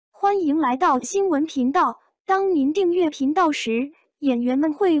欢迎来到新闻频道。当您订阅频道时，演员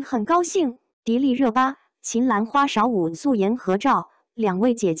们会很高兴。迪丽热巴、秦岚花少5素颜合照，两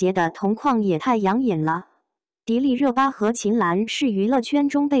位姐姐的同框也太养眼了。迪丽热巴和秦岚是娱乐圈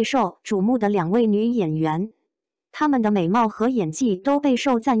中备受瞩目的两位女演员，她们的美貌和演技都备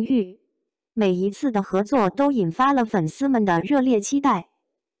受赞誉，每一次的合作都引发了粉丝们的热烈期待。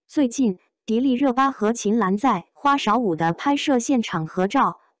最近，迪丽热巴和秦岚在花少5的拍摄现场合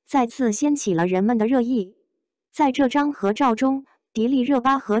照，再次掀起了人们的热议。在这张合照中，迪丽热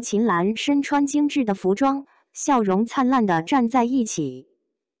巴和秦岚身穿精致的服装，笑容灿烂地站在一起。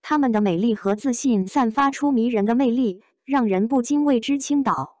她们的美丽和自信散发出迷人的魅力，让人不禁为之倾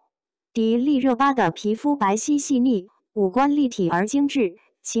倒。迪丽热巴的皮肤白皙细腻，五官立体而精致，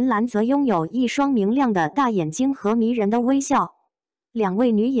秦岚则拥有一双明亮的大眼睛和迷人的微笑。两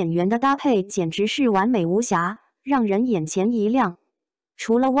位女演员的搭配简直是完美无瑕，让人眼前一亮。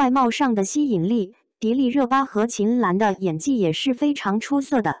除了外貌上的吸引力，迪丽热巴和秦岚的演技也是非常出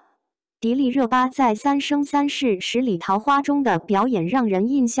色的。迪丽热巴在《三生三世十里桃花》中的表演让人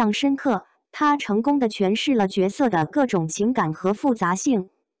印象深刻，她成功地诠释了角色的各种情感和复杂性。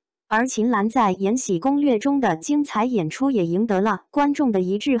而秦岚在《延禧攻略》中的精彩演出也赢得了观众的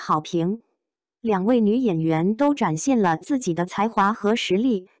一致好评。两位女演员都展现了自己的才华和实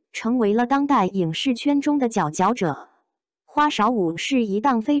力，成为了当代影视圈中的佼佼者。花少5是一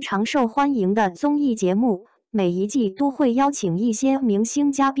档非常受欢迎的综艺节目，每一季都会邀请一些明星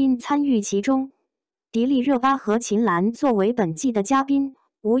嘉宾参与其中。迪丽热巴和秦岚作为本季的嘉宾，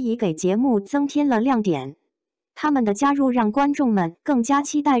无疑给节目增添了亮点。他们的加入让观众们更加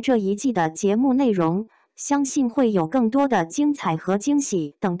期待这一季的节目内容，相信会有更多的精彩和惊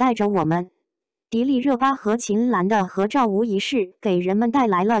喜等待着我们。迪丽热巴和秦岚的合照无疑是给人们带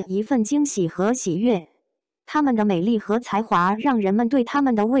来了一份惊喜和喜悦。她们的美丽和才华让人们对她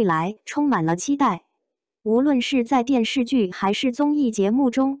们的未来充满了期待。无论是在电视剧还是综艺节目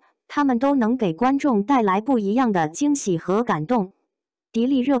中，她们都能给观众带来不一样的惊喜和感动。迪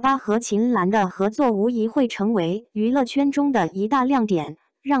丽热巴和秦岚的合作无疑会成为娱乐圈中的一大亮点，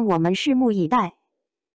让我们拭目以待。